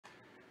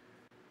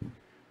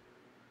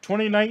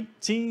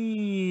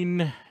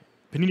2019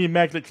 Panini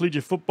Immaculate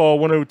Collegiate Football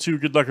 102.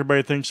 Good luck,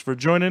 everybody. Thanks for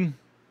joining.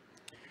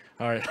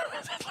 All right.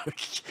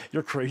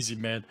 You're crazy,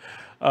 man.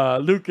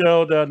 Luke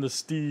L down to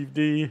Steve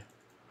D.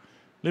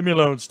 Leave me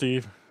alone,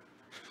 Steve.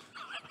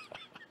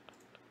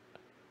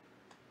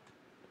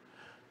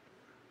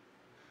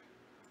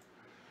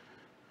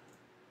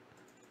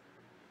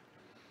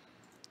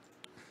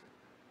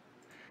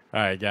 All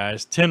right,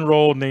 guys. 10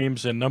 roll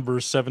names and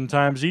numbers 7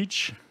 times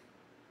each.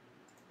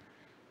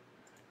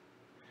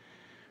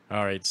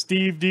 All right,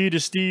 Steve D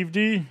to Steve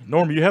D.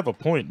 Norm, you have a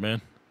point,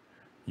 man.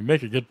 You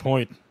make a good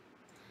point.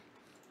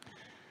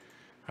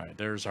 All right,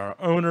 there's our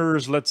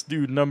owners. Let's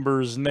do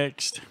numbers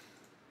next.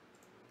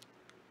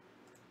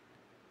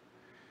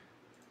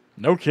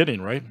 No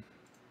kidding, right?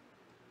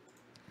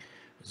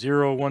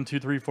 0, 1, 2,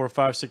 3, 4,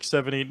 5, 6,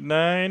 7, 8,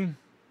 9.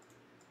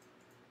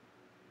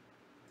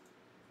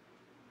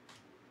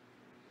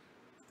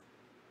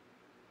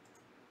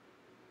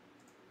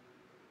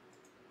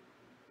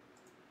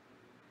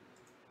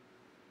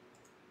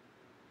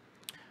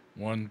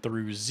 One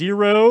through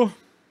 0.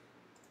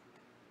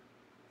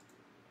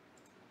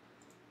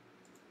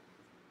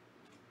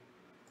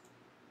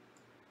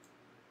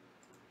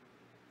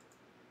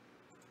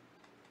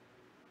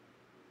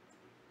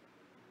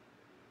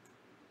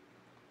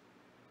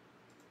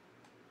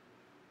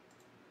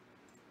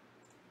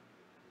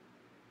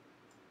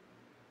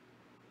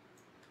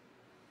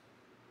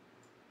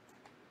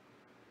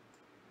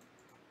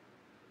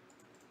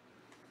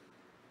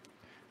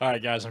 All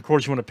right, guys. Of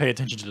course, you want to pay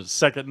attention to the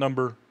second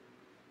number.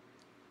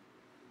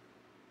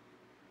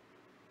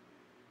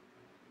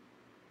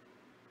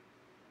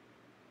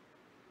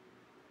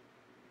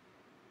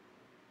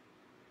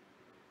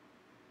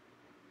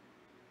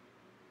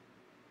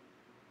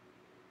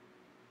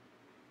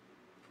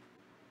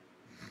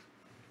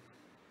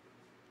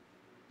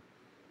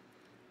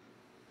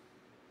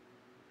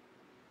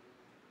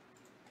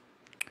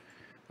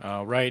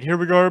 All right, here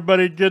we go,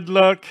 everybody. Good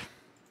luck.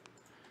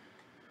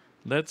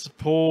 Let's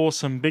pull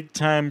some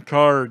big-time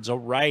cards. All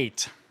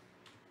right.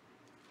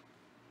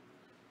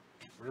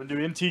 We're going to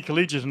do NT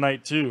Collegiate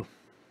tonight, too.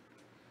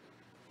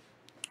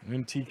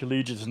 NT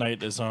Collegiate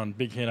tonight is on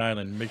Big Hen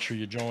Island. Make sure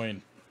you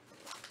join.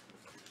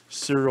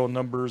 Serial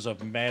numbers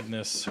of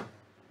madness.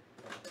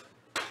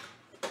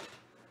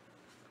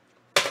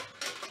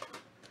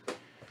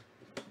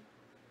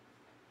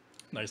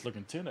 Nice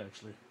looking tin,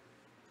 actually.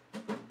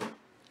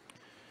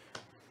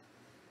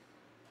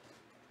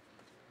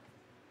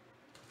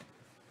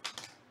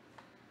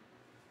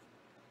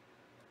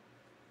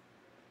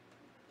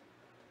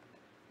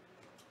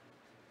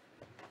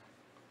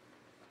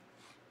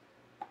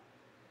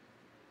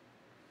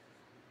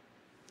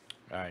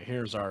 All right,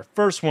 here's our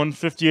first one,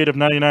 58 of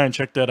 99.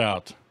 Check that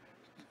out.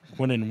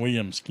 Quinton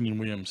Williams, Keenan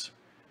Williams.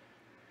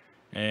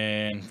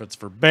 And if it's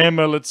for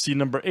Bama, let's see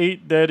number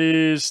 8. That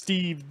is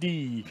Steve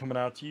D. Coming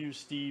out to you,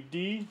 Steve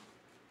D.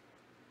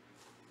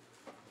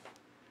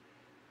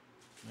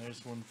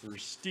 Nice one for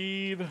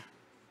Steve.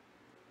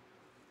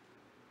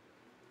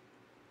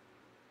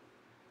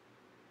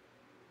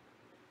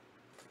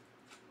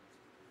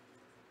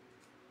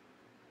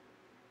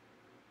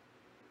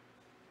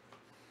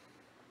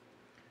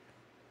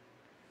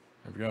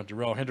 There we go,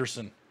 Darrell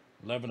Henderson,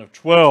 11 of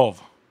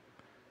 12.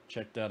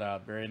 Check that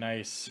out, very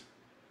nice.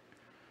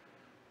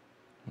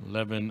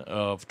 11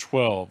 of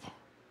 12.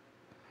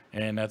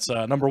 And that's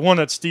number 1,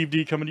 that's Steve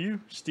D coming to you,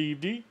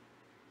 Steve D.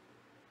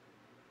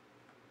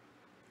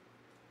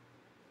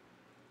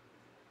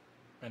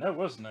 And that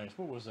was nice.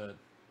 What was that?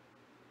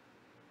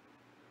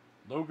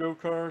 Logo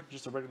card?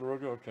 Just a regular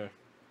logo? Okay.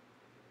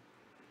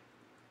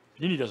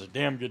 Panini does a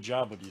damn good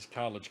job with these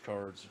college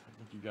cards. I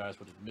think you guys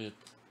would admit.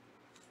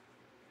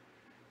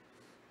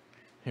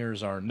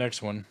 Here's our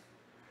next one.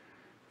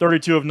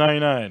 32 of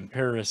 99.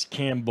 Paris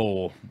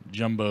Campbell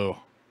Jumbo.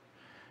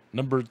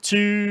 Number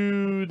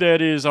 2,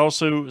 that is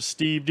also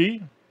Steve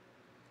D.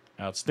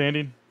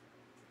 Outstanding.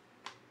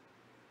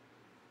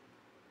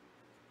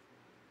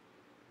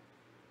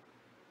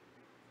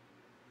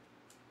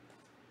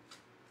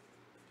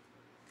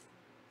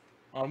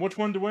 On which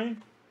one, Dwayne?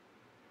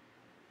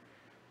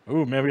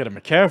 Oh, man, we got a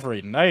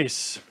McCaffrey.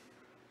 Nice.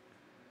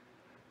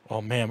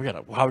 Oh, man, we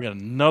got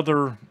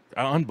another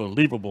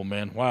unbelievable,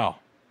 man. Wow.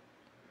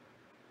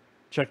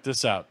 Check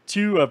this out.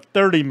 2 of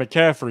 30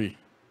 McCaffrey.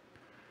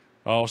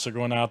 Also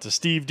going out to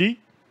Steve D.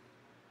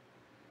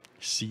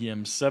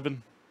 CM7.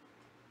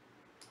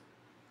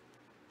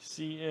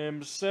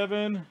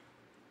 CM7.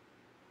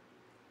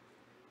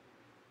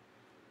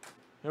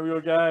 Here we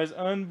go, guys.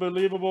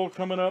 Unbelievable.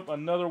 Coming up,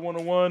 another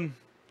 101.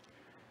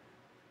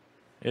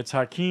 It's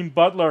Hakeem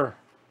Butler.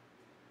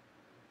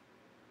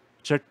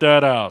 Check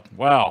that out.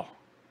 Wow.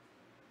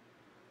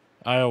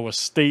 Iowa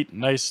State.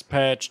 Nice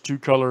patch.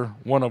 2-color.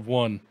 1 of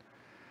 1.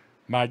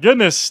 My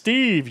goodness,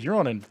 Steve. You're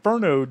on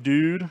Inferno,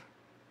 dude.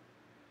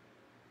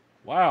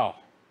 Wow.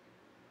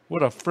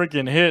 What a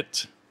freaking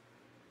hit.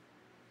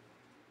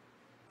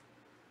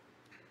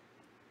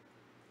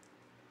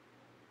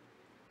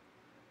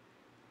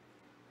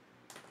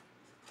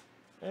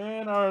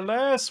 And our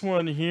last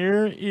one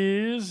here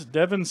is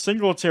Devin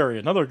Singletary,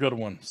 another good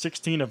one,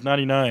 16 of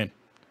 99.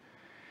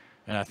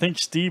 And I think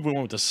Steve went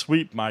with the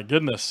sweep. My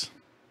goodness.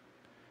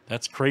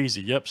 That's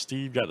crazy. Yep,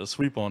 Steve got the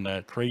sweep on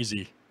that.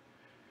 Crazy.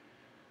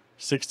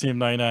 16 of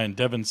 99,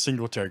 Devin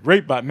Singletary.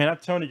 Great buy. Man, I'm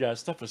telling you guys,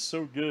 stuff is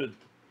so good.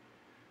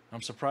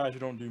 I'm surprised you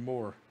don't do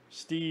more.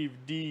 Steve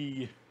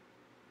D.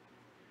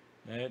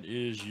 That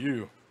is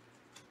you.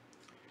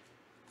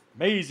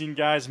 Amazing,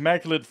 guys.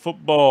 Immaculate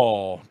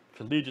football.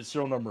 Collegiate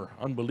serial number.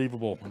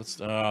 Unbelievable. Let's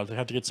have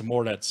to get some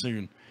more of that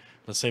soon.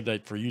 Let's save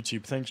that for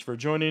YouTube. Thanks for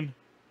joining.